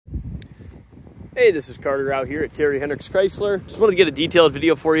Hey, this is Carter out here at Terry Hendricks Chrysler. Just wanted to get a detailed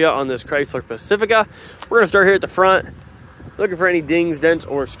video for you on this Chrysler Pacifica. We're going to start here at the front, looking for any dings, dents,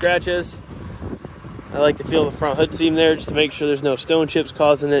 or scratches. I like to feel the front hood seam there just to make sure there's no stone chips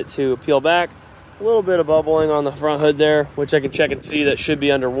causing it to peel back. A little bit of bubbling on the front hood there, which I can check and see that should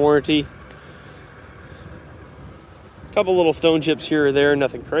be under warranty. A couple little stone chips here or there,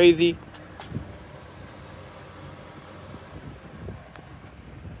 nothing crazy.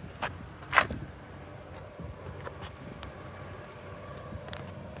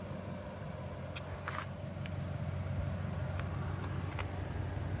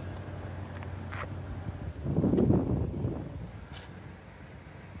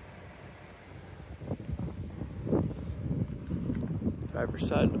 Driver's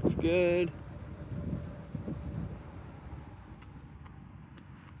side looks good.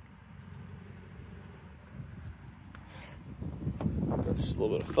 That's just a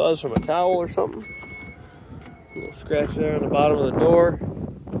little bit of fuzz from a towel or something. A little scratch there on the bottom of the door.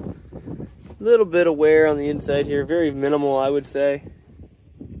 A little bit of wear on the inside here, very minimal, I would say.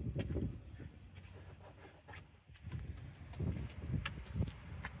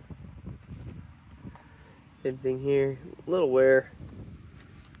 Same thing here, a little wear.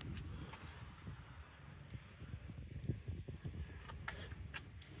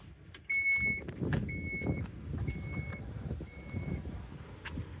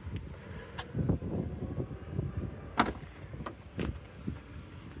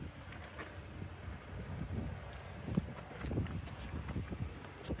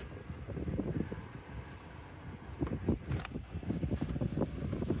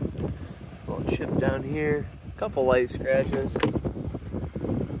 Chip down here, a couple light scratches.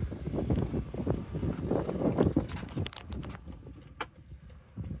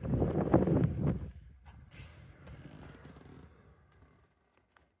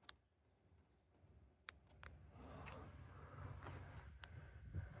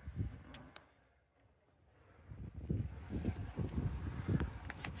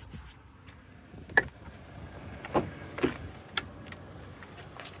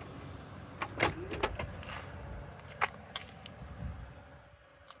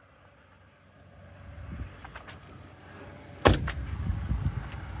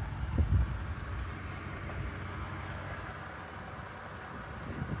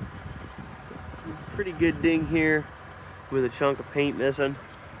 Pretty good ding here with a chunk of paint missing.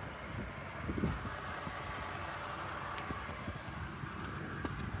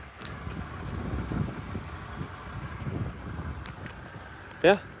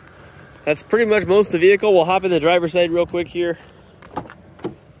 Yeah, that's pretty much most of the vehicle. We'll hop in the driver's side real quick here.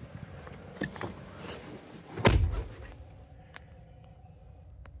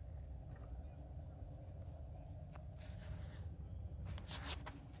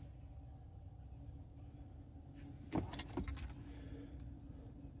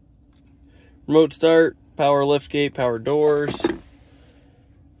 Remote start, power liftgate, power doors.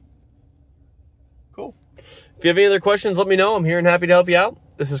 Cool. If you have any other questions, let me know. I'm here and happy to help you out.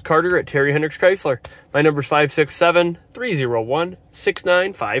 This is Carter at Terry Hendricks Chrysler. My number is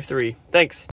 567-301-6953. Thanks.